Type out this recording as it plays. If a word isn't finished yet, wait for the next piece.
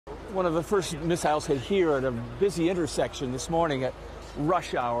One of the first missiles hit here at a busy intersection this morning at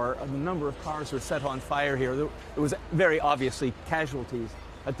rush hour. A number of cars were set on fire here. There was very obviously casualties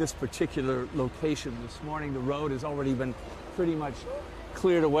at this particular location this morning. The road has already been pretty much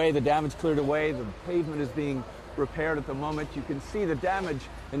cleared away, the damage cleared away. The pavement is being repaired at the moment. You can see the damage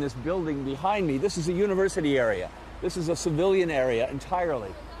in this building behind me. This is a university area. This is a civilian area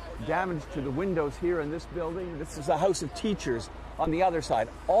entirely. Damage to the windows here in this building. This is a house of teachers on the other side.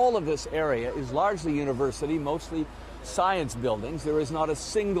 All of this area is largely university, mostly science buildings. There is not a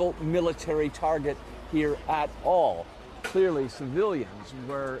single military target here at all. Clearly, civilians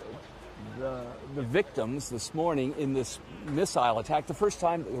were the victims this morning in this missile attack. The first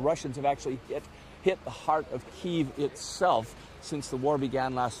time that the Russians have actually hit the heart of Kyiv itself since the war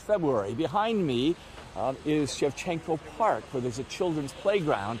began last February. Behind me is Shevchenko Park, where there's a children's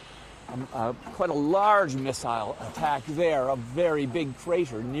playground. Quite a large missile attack there, a very big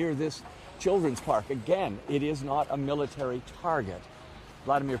crater near this children's park. Again, it is not a military target.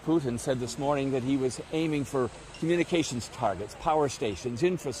 Vladimir Putin said this morning that he was aiming for communications targets, power stations,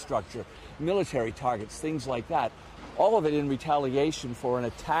 infrastructure, military targets, things like that. All of it in retaliation for an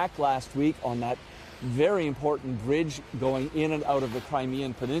attack last week on that very important bridge going in and out of the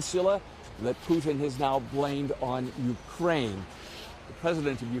Crimean Peninsula that Putin has now blamed on Ukraine. The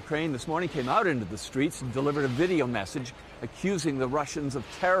president of Ukraine this morning came out into the streets and delivered a video message accusing the Russians of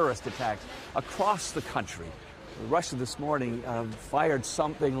terrorist attacks across the country. Russia this morning fired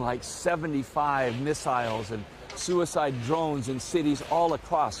something like 75 missiles and suicide drones in cities all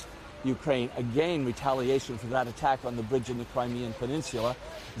across Ukraine. Again, retaliation for that attack on the bridge in the Crimean Peninsula.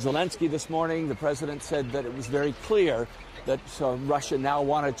 Zelensky this morning, the president said that it was very clear that Russia now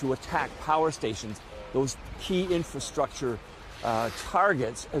wanted to attack power stations, those key infrastructure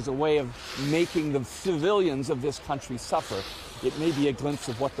targets, as a way of making the civilians of this country suffer. It may be a glimpse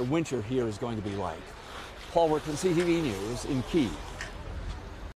of what the winter here is going to be like. Paul Workman, CTV News in Kyiv.